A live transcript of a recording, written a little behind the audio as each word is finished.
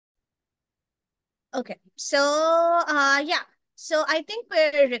Okay. Yeah. So I think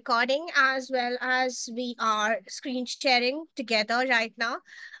we're recording as well as we are screen sharing together right now.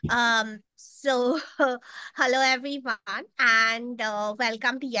 Hello everyone, and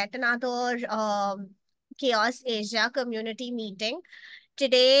welcome to yet another Chaos Asia community meeting.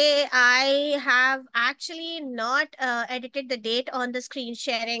 Today, I have actually not edited the date on the screen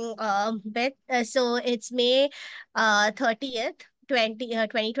sharing bit. So it's May 30th,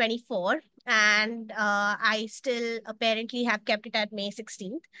 2024. And I still apparently have kept it at May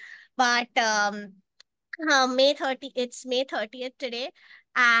 16th. But it's May 30th today.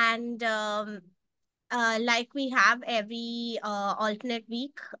 And like we have every alternate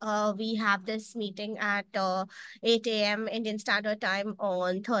week, we have this meeting at 8 a.m. Indian Standard Time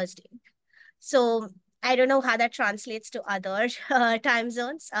on Thursday. So I don't know how that translates to other time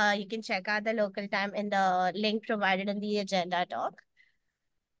zones. You can check out the local time in the link provided in the agenda talk.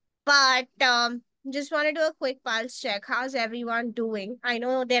 But just want to do a quick pulse check. How's everyone doing? I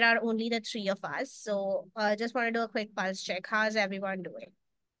know there are only the three of us, so just want to do a quick pulse check. How's everyone doing?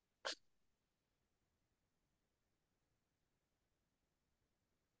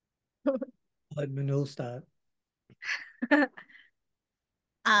 Let Manul start.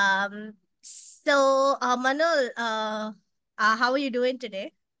 Manul, how are you doing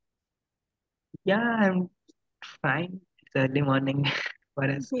today? Yeah, I'm fine. It's early morning for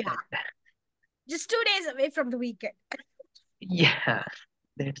us, Yeah, but just 2 days away from the weekend. yeah,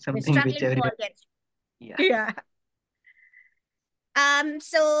 that's We're something which struggling to everyone. all get. Yeah, Yeah.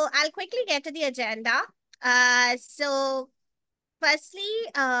 So I'll quickly get to the agenda. So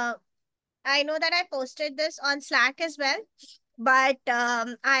firstly, I know that I posted this on Slack as well, but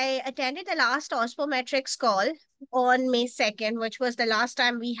I attended the last Ospometrics call on May 2nd, which was the last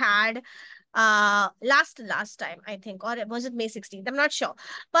time we had last time I think, or was it May 16th? I'm not sure,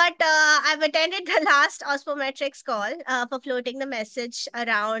 but I've attended the last Ospometrics call for floating the message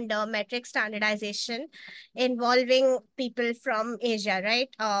around metric standardization involving people from Asia,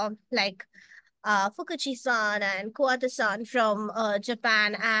 right? Like Fukuchi-san and Kuwata-san from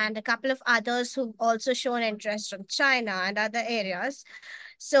Japan, and a couple of others who've also shown interest from China and other areas.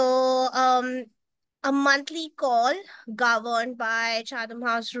 So, a monthly call governed by Chatham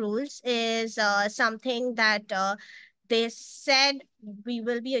House rules is something that they said we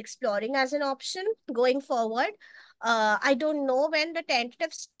will be exploring as an option going forward. I don't know when the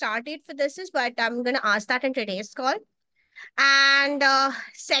tentative start date for this is, but I'm going to ask that in today's call. And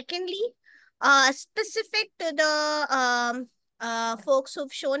secondly, specific to the folks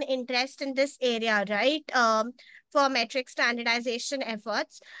who've shown interest in this area, right? For metric standardization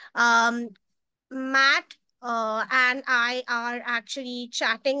efforts, Matt and I are actually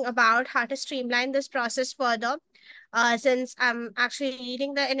chatting about how to streamline this process further, since I'm actually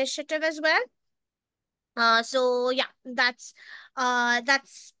leading the initiative as well. So yeah, that's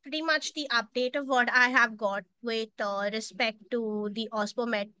pretty much the update of what I have got with respect to the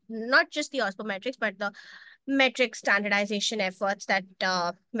OSPOMet, not just the OSPOmetrics, but the metric standardization efforts that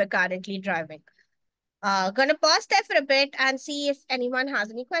we're currently driving. Gonna pause there for a bit and see if anyone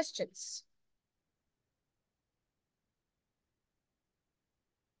has any questions.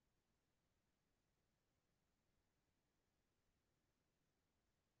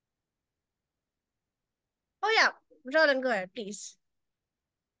 Oh yeah, Roland, go ahead, please.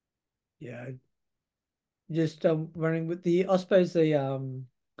 Yeah, just running with the, I suppose the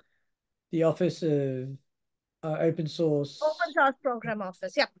Office of Open Open Source. source program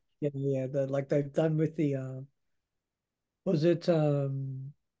office. Yeah. Yeah, the like they've done with the was it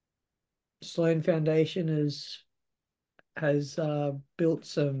Sloan Foundation has built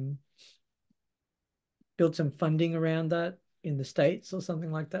some funding around that in the States or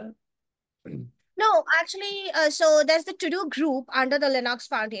something like that. No, actually, so there's the to-do group under the Linux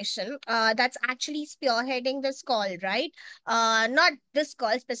Foundation that's actually spearheading this call, right? Not this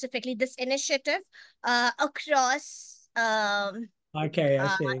call specifically, this initiative across Okay, I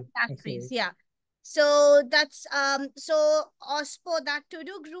see. I industries. see. Yeah. So that's so OSPO, that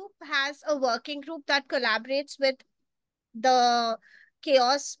to-do group has a working group that collaborates with the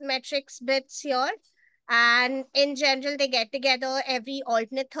chaos metrics bits here. And in general, they get together every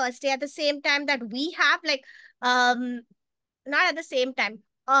alternate Thursday at the same time that we have, like, not at the same time.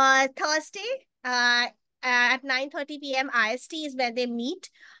 Thursday, at 9:30 p.m. IST is when they meet.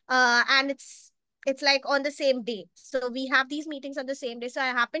 And it's like on the same day. So we have these meetings on the same day. So I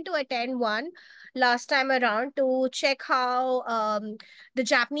happened to attend one last time around to check how the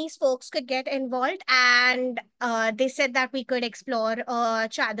Japanese folks could get involved. And they said that we could explore a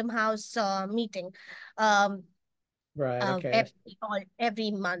Chatham House meeting. Um, Right. Okay.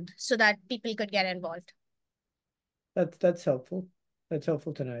 every month so that people could get involved. That's helpful. That's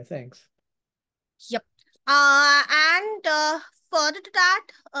helpful to know. Thanks. Yep. And further to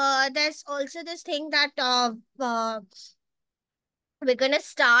that, there's also this thing that we're going to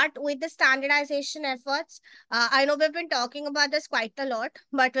start with the standardization efforts. I know we've been talking about this quite a lot,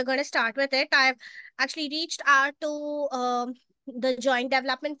 but we're going to start with it. I've actually reached out to the Joint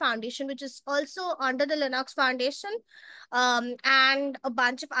Development Foundation, which is also under the Linux Foundation, and a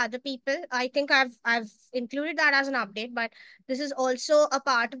bunch of other people. I think I've included that as an update, but this is also a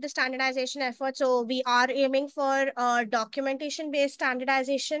part of the standardization effort. So we are aiming for documentation based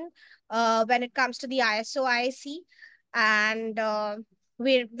standardization when it comes to the ISO IEC, and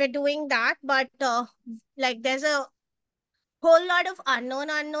we're doing that, but like there's a whole lot of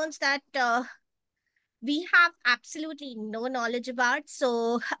unknowns that we have absolutely no knowledge about.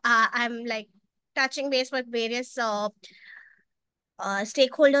 So I'm like touching base with various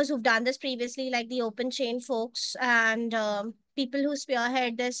stakeholders who've done this previously, like the open chain folks and people who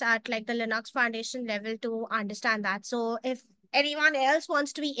spearhead this at like the Linux Foundation level to understand that. So if anyone else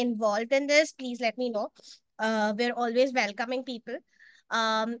wants to be involved in this, please let me know. We're always welcoming people.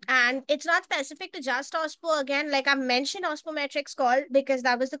 And it's not specific to just OSPO. Again, like I mentioned, OSPO metrics call because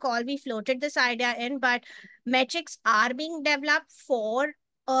that was the call we floated this idea in, but metrics are being developed for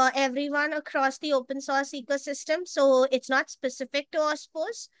everyone across the open source ecosystem. So it's not specific to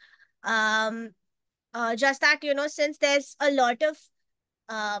OSPOs. Um, just that, since there's a lot of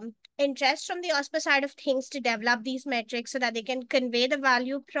interest from the OSPO side of things to develop these metrics so that they can convey the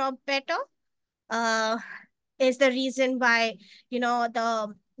value prop better, uh, is the reason why,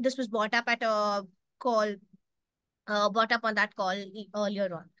 this was brought up at a call, brought up on that call earlier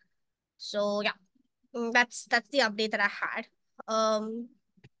on. So yeah, that's the update that I had. Um,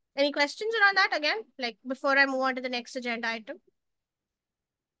 Any questions around that again? Like before I move on to the next agenda item?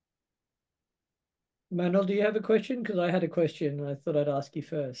 Manuel, do you have a question? Because I had a question. I thought I'd ask you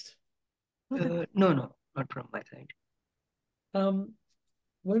first. No, no, not from my side. Um,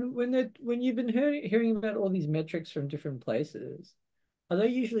 when you've been hearing about all these metrics from different places, are they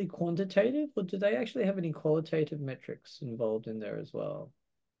usually quantitative, or do they actually have any qualitative metrics involved in there as well?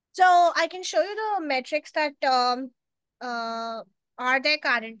 So I can show you the metrics that uh are there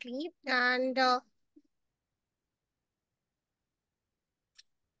currently, and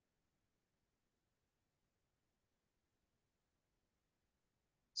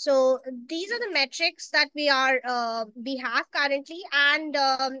so these are the metrics that we have currently, and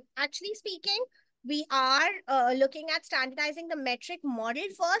actually speaking, we are looking at standardizing the metric model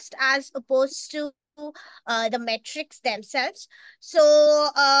first as opposed to the metrics themselves. So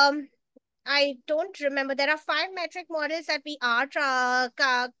I don't remember. There are five metric models that we are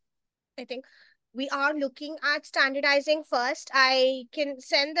I think we are looking at standardizing first. I can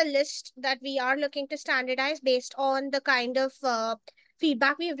send the list that we are looking to standardize based on the kind of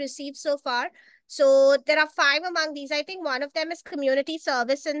feedback we've received so far. So there are five among these. I think one of them is community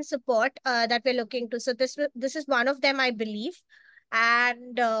service and support that we're looking to. So this is one of them, I believe.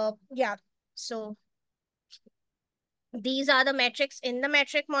 And yeah, so these are the metrics in the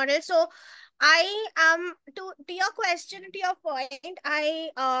metric model. So I to your question, to your point,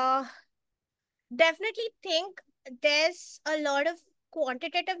 I definitely think there's a lot of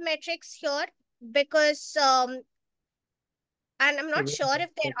quantitative metrics here because and I'm not sure if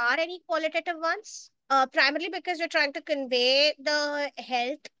there are any qualitative ones. Primarily because we're trying to convey the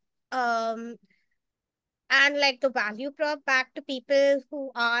health um and like the value prop back to people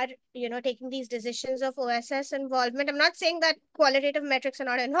who are, taking these decisions of OSS involvement. I'm not saying that qualitative metrics are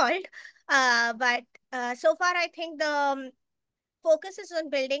not involved, but so far I think the focus is on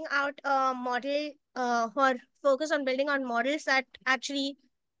building out a model or focus on building on models that actually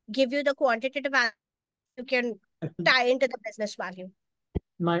give you the quantitative answer you can tie into the business value.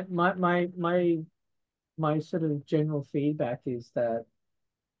 My my my my my sort of general feedback is that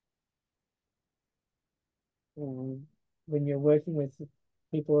when you're working with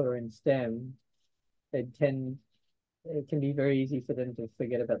people who are in STEM, they tend it can be very easy for them to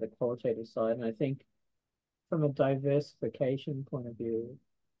forget about the qualitative side. And I think from a diversification point of view,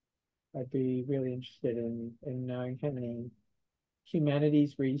 I'd be really interested in knowing how many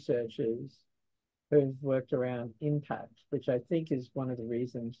humanities researchers who've worked around impact, which I think is one of the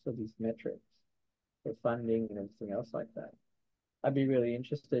reasons for these metrics for funding and everything else like that. I'd be really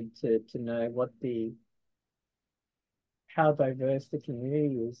interested to know what the how diverse the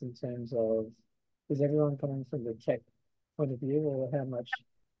community is in terms of is everyone coming from the tech point of view, or how much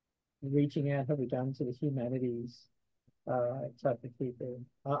reaching out have we done to the humanities type of people?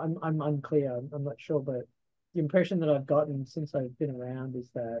 I'm unclear. I'm not sure, but the impression that I've gotten since I've been around is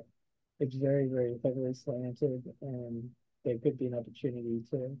that it's very, very heavily slanted, and there could be an opportunity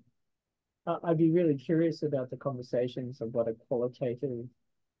to. I'd be really curious about the conversations of what a qualitative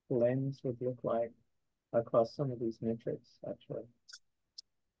lens would look like across some of these metrics, actually.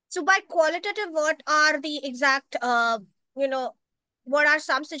 So by qualitative, what are the exact, you know, what are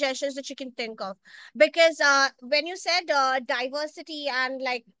some suggestions that you can think of? Because when you said diversity and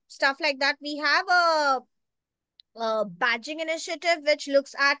like stuff like that, we have a badging initiative which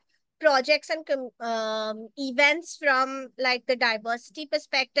looks at projects and events from like the diversity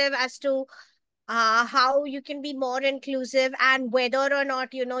perspective as to how you can be more inclusive and whether or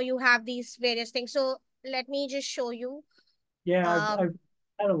not, you have these various things. So let me just show you. Yeah, Um, I've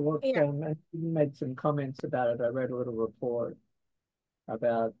had a look, yeah. and made some comments about it. I wrote a little report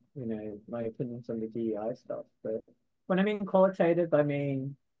about, my opinions on the DEI stuff. But when I mean qualitative, I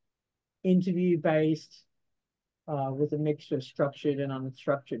mean interview based, with a mixture of structured and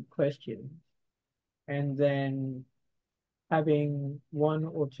unstructured questions, and then having one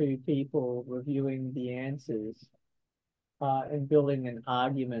or two people reviewing the answers, and building an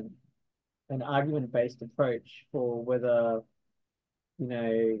argument-based approach for whether, you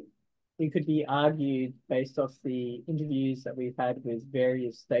know, it could be argued based off the interviews that we've had with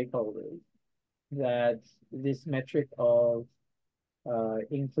various stakeholders that this metric of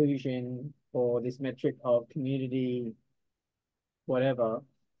inclusion, or this metric of community, whatever,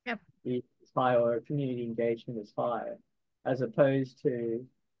 Yep. is high, or community engagement is high, as opposed to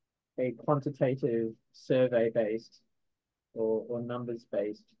a quantitative survey based, or numbers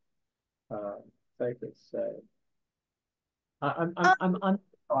based, uh, focus. So I'm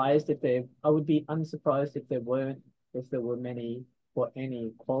unsurprised if there. I would be unsurprised if there were many or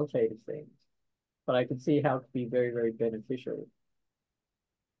any qualitative things, but I could see how it could be very, very beneficial.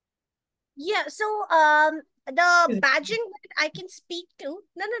 Yeah, so the badging bit I can speak to.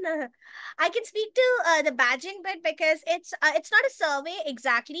 No, no, no, no. I can speak to the badging bit because it's not a survey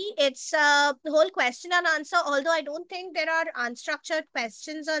exactly. It's the whole question and answer. Although I don't think there are unstructured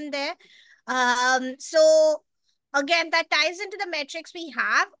questions on there. So again, that ties into the metrics we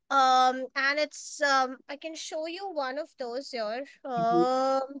have. And it's I can show you one of those here.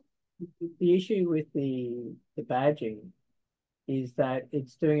 The issue with the badging is that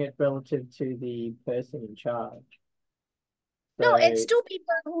it's doing it relative to the person in charge. No, it's So two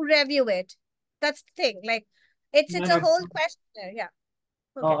people who review it. That's the thing. Like, it's no, a no. whole questionnaire. Yeah.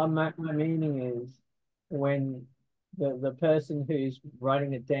 Okay. My meaning is, when the person who's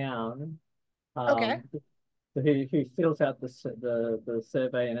writing it down, Okay. who fills out the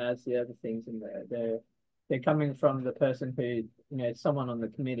survey and adds the other things in there, they're coming from the person who, someone on the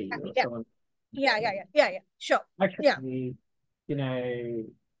committee, or Yeah. someone. Yeah. Yeah. Yeah. Yeah. Yeah. Sure. Yeah. Actually,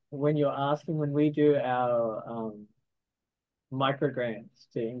 when we do our micro grants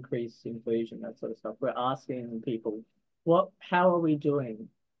to increase inclusion, that sort of stuff, we're asking people, how are we doing?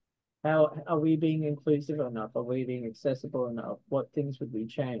 How are we being inclusive enough? Are we being accessible enough? What things would we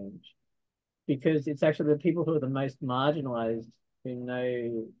change? Because it's actually the people who are the most marginalized who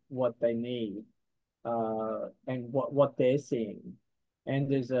know what they need, and what they're seeing. And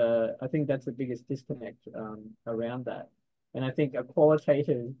I think that's the biggest disconnect, around that. And I think a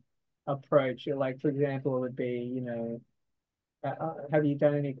qualitative approach, like for example, would be, have you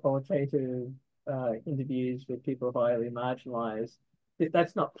done any qualitative interviews with people highly marginalized?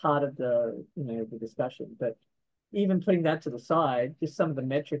 That's not part of the discussion, but even putting that to the side, just some of the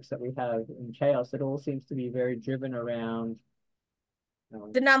metrics that we have in CHAOSS, it all seems to be very driven around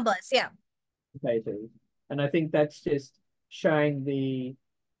The numbers. Yeah. qualitative. And I think that's just showing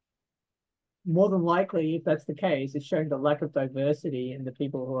more than likely, if that's the case, it's showing the lack of diversity in the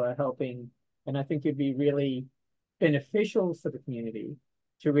people who are helping. And I think it'd be really beneficial for the community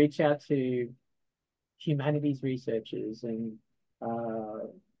to reach out to humanities researchers and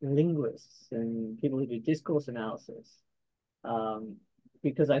linguists and people who do discourse analysis,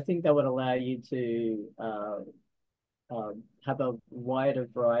 because I think that would allow you to have a wider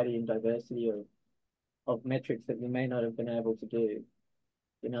variety and diversity of metrics that you may not have been able to do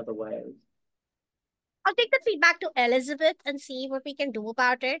in other ways. I'll take the feedback to Elizabeth and see what we can do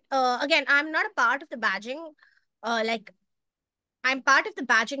about it. Again, I'm not a part of the badging. Like, I'm part of the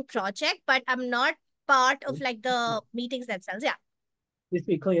badging project, but I'm not part of like the meetings themselves. Yeah. Just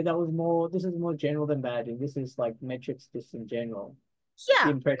to be clear, this is more general than badging. This is like metrics just in general. The Yeah.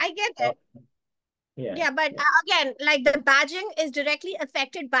 impression. I get it. Yeah. Yeah, but again, like the badging is directly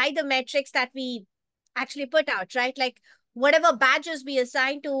affected by the metrics that we actually put out, right? Like whatever badges we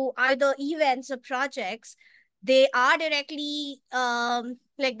assign to either events or projects, they are directly,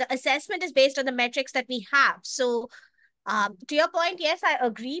 like the assessment is based on the metrics that we have. So to your point, yes, I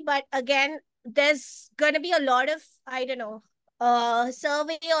agree. But again, there's going to be a lot of, I don't know,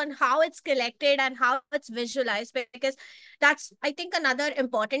 survey on how it's collected and how it's visualized, because that's, I think, another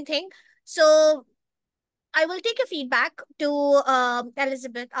important thing. So I will take a feedback to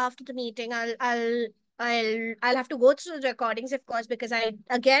Elizabeth after the meeting. I'll have to go through the recordings, of course, because I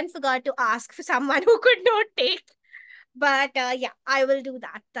again forgot to ask for someone who could note take. But yeah, I will do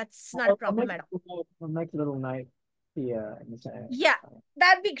that. That's not a I'll problem at all. I'll make a little note here and say, Yeah,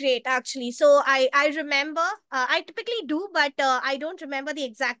 that'd be great actually. So I remember, I typically do, but I don't remember the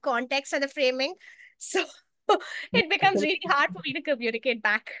exact context and the framing. So it becomes really hard for me to communicate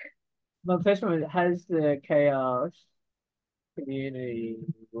back. my first one, has the chaos community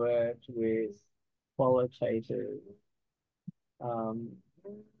worked with qualitative um,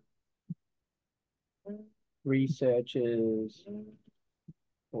 researchers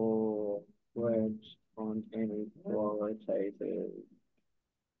or worked on any qualitative,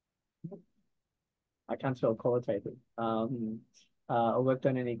 I can't spell qualitative, or worked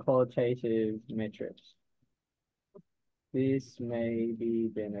on any qualitative metrics? This may be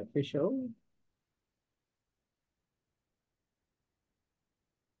beneficial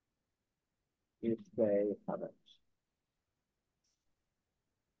if they haven't.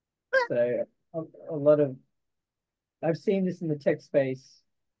 So a lot of, I've seen this in the tech space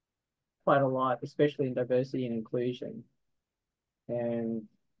quite a lot, especially in diversity and inclusion. And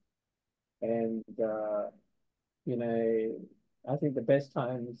and you know, I think the best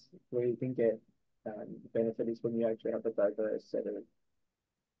times where you can get benefit is when you actually have a diverse set of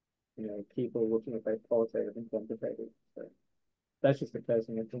people looking at both qualitative and quantitative. So that's just a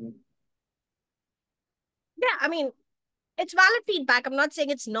personal opinion. Yeah, I mean, it's valid feedback. I'm not saying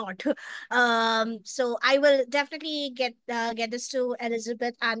it's not. So I will definitely get this to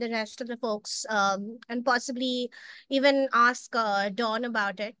Elizabeth and the rest of the folks, and possibly even ask Dawn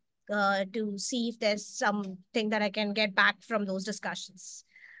about it, to see if there's something that I can get back from those discussions.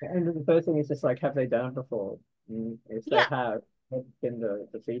 And the first thing is just like, have they done it before? And if they Yeah. have, what's been the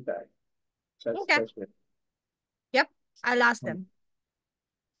feedback? Okay. That's good. Yep. I'll ask Um, them.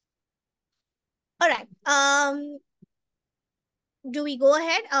 All right. Do we go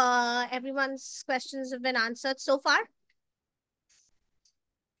ahead? Everyone's questions have been answered so far.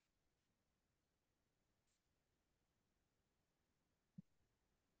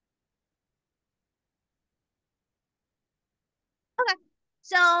 Okay.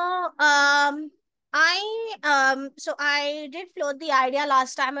 So, I did float the idea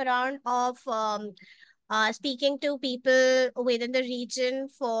last time around of speaking to people within the region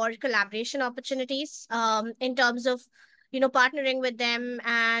for collaboration opportunities, in terms of, partnering with them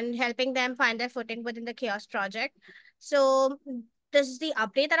and helping them find their footing within the chaos project. So this is the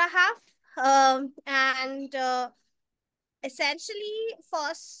update that I have. And essentially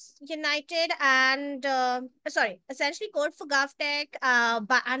FOSS United and essentially Code for GovTech, and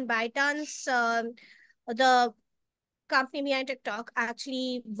ByteDance, the company behind TikTok,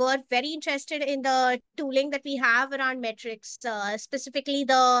 actually were very interested in the tooling that we have around metrics, specifically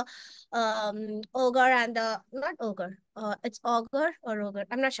the Ogre and the not Ogre, it's Augur or Ogre,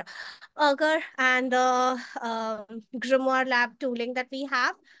 I'm not sure. Augur and the Grimoire Lab tooling that we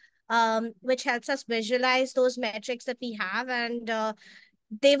have, which helps us visualize those metrics that we have. And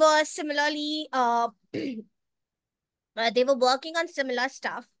they were similarly, they were working on similar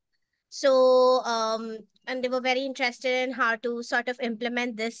stuff. So, and they were very interested in how to sort of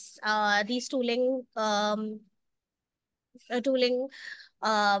implement these tooling that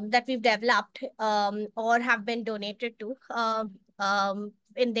we've developed, or have been donated to,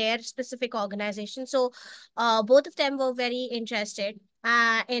 in their specific organization. So, both of them were very interested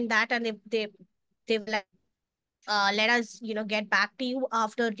in that, and they were like, let us, get back to you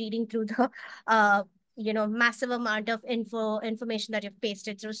after reading through the massive amount of information that you've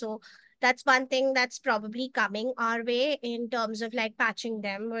pasted through. So that's one thing that's probably coming our way in terms of like patching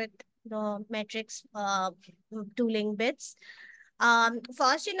them with the metrics tooling bits.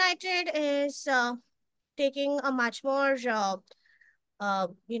 First United is taking a much more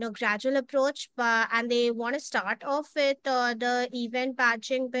gradual approach, but and they want to start off with the event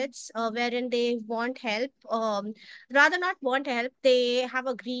badging bits, wherein they want help, rather not want help, they have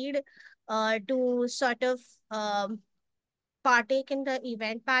agreed to sort of partake in the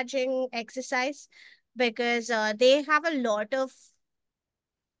event badging exercise, because they have a lot of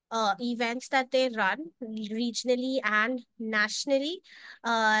events that they run regionally and nationally.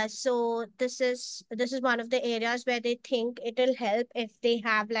 So this is one of the areas where they think it'll help if they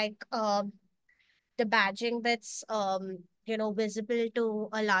have like the badging bits visible to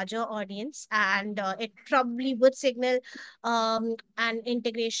a larger audience, and it probably would signal an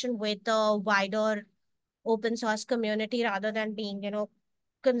integration with the wider open source community rather than being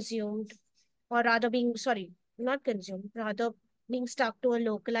consumed, or rather being, sorry, not consumed, rather being stuck to a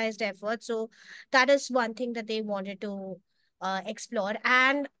localized effort. So that is one thing that they wanted to explore.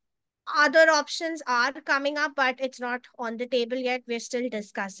 And other options are coming up, but it's not on the table yet. We're still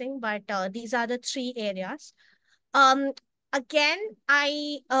discussing, but these are the three areas. um Again,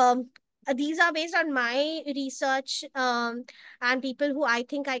 I these are based on my research, and people who I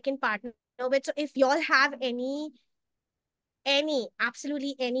think I can partner with. So if y'all have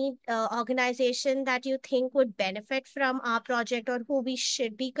absolutely any organization that you think would benefit from our project, or who we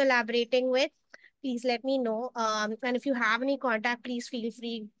should be collaborating with, please let me know. And if you have any contact, please feel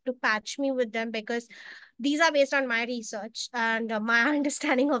free to patch me with them, because these are based on my research and my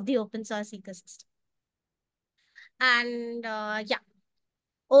understanding of the open source ecosystem. And yeah,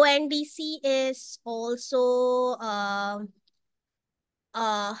 ONDC is also uh,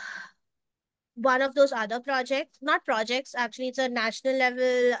 one of those other projects, not projects, actually, it's a national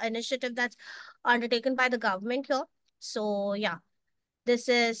level initiative that's undertaken by the government here. So yeah, this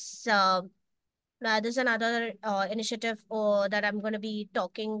is this is another initiative that I'm going to be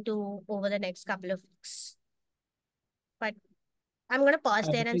talking to over the next couple of weeks. But I'm going to pause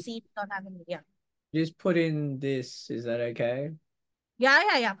there and Just, see if you don't have any. Yeah. just put in this. Is that okay?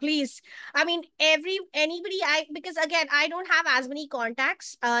 Yeah, please. I mean, anybody, because again, I don't have as many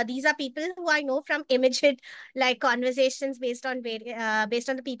contacts. These are people who I know from immediate like conversations based on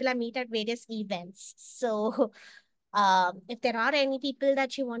the people I meet at various events. So, if there are any people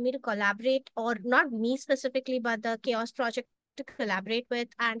that you want me to collaborate, or not me specifically, but the Chaos project to collaborate with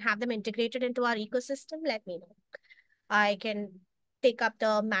and have them integrated into our ecosystem, let me know. I can take up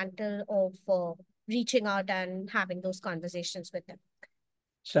the mantle of reaching out and having those conversations with them.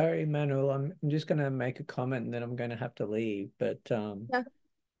 Sorry, Manuel, I'm just going to make a comment and then I'm going to have to leave. But Yeah.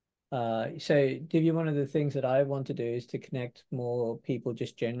 so Divya, one of the things that I want to do is to connect more people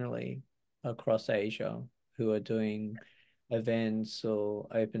just generally across Asia who are doing events or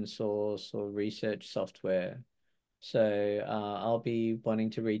open source or research software. So I'll be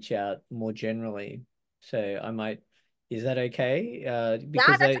wanting to reach out more generally. So I might, is that okay? Yeah,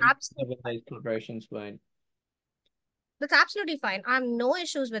 Because that's some absolutely of fine. those collaborations won't. That's absolutely fine. I'm no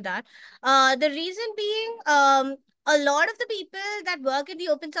issues with that. The reason being, a lot of the people that work in the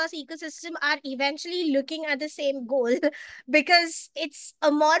open source ecosystem are eventually looking at the same goal because it's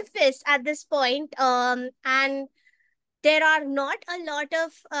amorphous at this point. And there are not a lot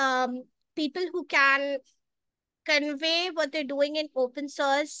of people who can convey what they're doing in open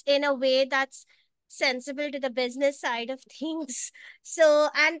source in a way that's sensible to the business side of things. So,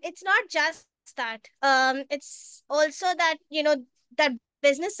 and it's not just that. It's also that, that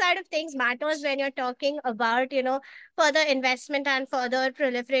business side of things matters when you're talking about, further investment and further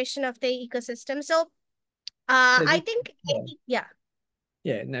proliferation of the ecosystem. So, So I this, think, yeah. yeah,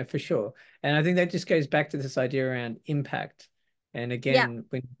 Yeah, no, for sure. And I think that just goes back to this idea around impact. And yeah, again,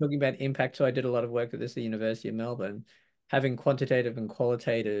 when talking about impact, so I did a lot of work at this at the University of Melbourne. Having quantitative and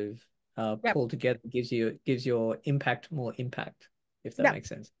qualitative yeah, pulled together gives your impact more impact, if that yeah, makes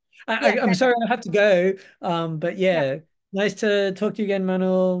sense. yeah, I'm exactly. sorry I have to go. But Yeah. yeah, nice to talk to you again,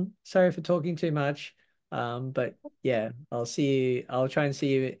 Manuel. Sorry for talking too much. But yeah, I'll see you. I'll try and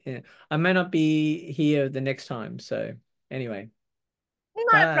see you. I may not be here the next time. So anyway.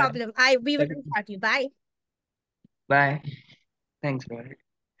 Not a Bye. problem. We will reach out to you. Bye. Bye. Thanks for it.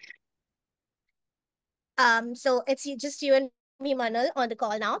 So it's just you and me, Manal, on the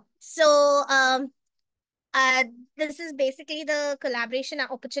call now. So uh, this is basically the collaboration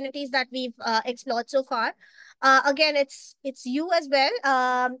opportunities that we've explored so far. Again, it's you as well.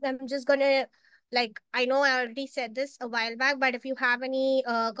 I'm just gonna, like, I know I already said this a while back, but if you have any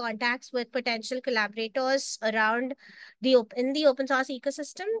contacts with potential collaborators around in the open source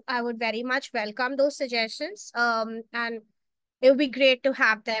ecosystem, I would very much welcome those suggestions. And it would be great to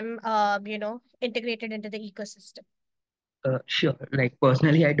have them, integrated into the ecosystem. Sure. Like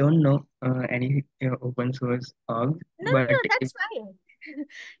personally, I don't know any open source org, No, but no, if that's fine.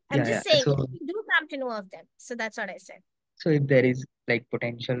 I'm yeah, just yeah. saying, So if you do come to know of them. So that's what I said. if there is like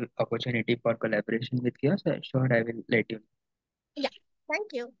potential opportunity for collaboration with yours, sure, I will let you know. Yeah.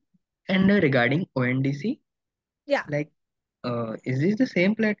 Thank you. And regarding ONDC, Yeah. like, is this the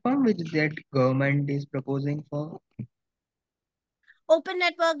same platform which that government is proposing for? Open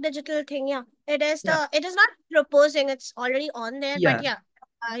network digital thing. Yeah. Yeah, It is not proposing, it's already on there, but yeah.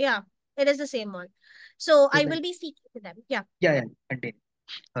 yeah. Yeah. It is the same one. So So I like, will be speaking to them. Yeah. yeah, yeah. Continue.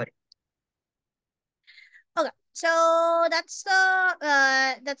 Sorry. Okay. That's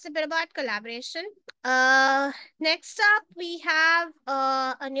a bit about collaboration. Uh, Next up we have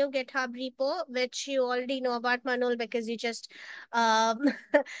a new GitHub repo, which you already know about, Manul, because you just um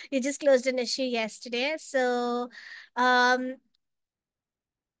you just closed an issue yesterday. So um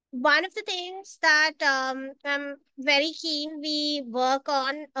one of the things that I'm very keen we work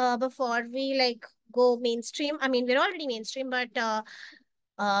on before we like go mainstream. I mean, we're already mainstream, but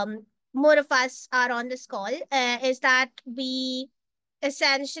um more of us are on this call, is that we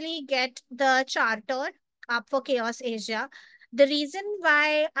essentially get the charter up for Chaos Asia. The reason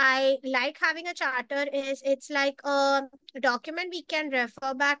why I like having a charter is it's like a document we can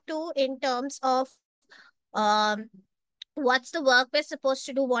refer back to in terms of um, what's the work we're supposed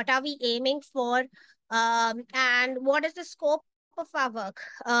to do, what are we aiming for, and what is the scope of our work.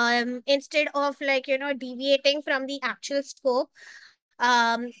 Instead of like, deviating from the actual scope,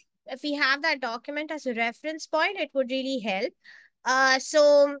 if we have that document as a reference point, it would really help.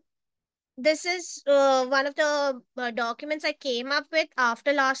 So this is one of the documents I came up with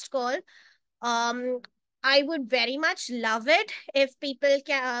after last call. Um, I would very much love it if people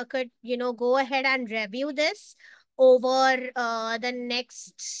could, go ahead and review this over the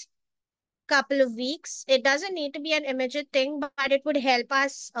next couple of weeks. It doesn't need to be an immediate thing, but it would help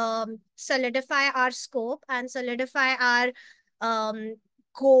us solidify our scope and solidify our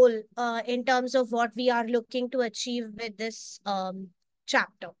goal in terms of what we are looking to achieve with this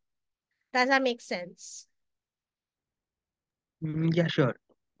chapter. Does that make sense? Yeah, sure.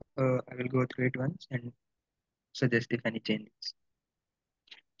 I will go through it once and suggest if any changes.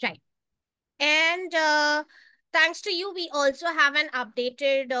 Right. And thanks to you, we also have an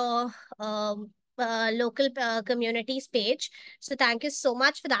updated local communities page. So thank you so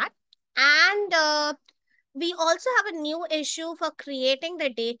much for that. And we also have a new issue for creating the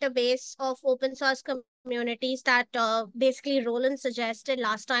database of open source communities that basically Roland suggested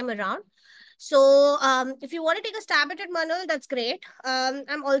last time around. So if you want to take a stab at it, Manuel, that's great.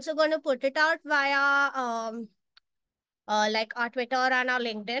 I'm also going to put it out via like our Twitter and our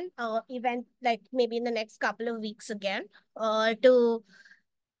LinkedIn event, like maybe in the next couple of weeks again, to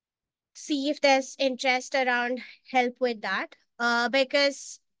see if there's interest around help with that.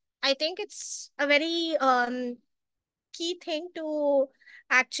 Because I think it's a very key thing to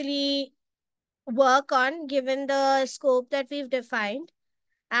actually work on given the scope that we've defined.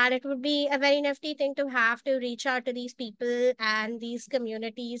 And it would be a very nifty thing to have to reach out to these people and these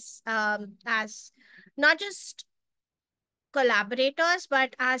communities as not just collaborators,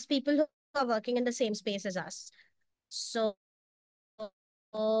 but as people who are working in the same space as us. So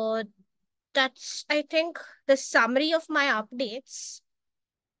that's, I think, the summary of my updates.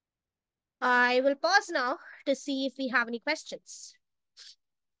 I will pause now to see if we have any questions.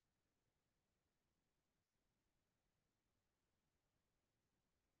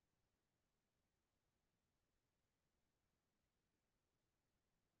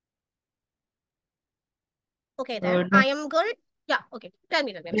 Okay, then No, I am going. Yeah, okay. Tell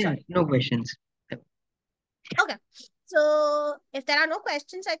me. I'm yeah, sorry. no questions. Okay. So if there are no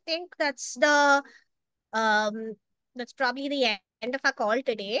questions, I think um that's probably the end of our call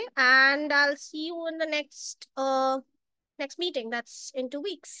today. And I'll see you in the next meeting. That's in 2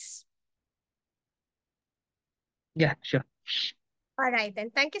 weeks. Yeah, sure. All right,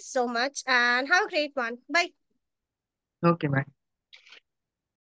 then. Thank you so much and have a great one. Bye. Okay, bye.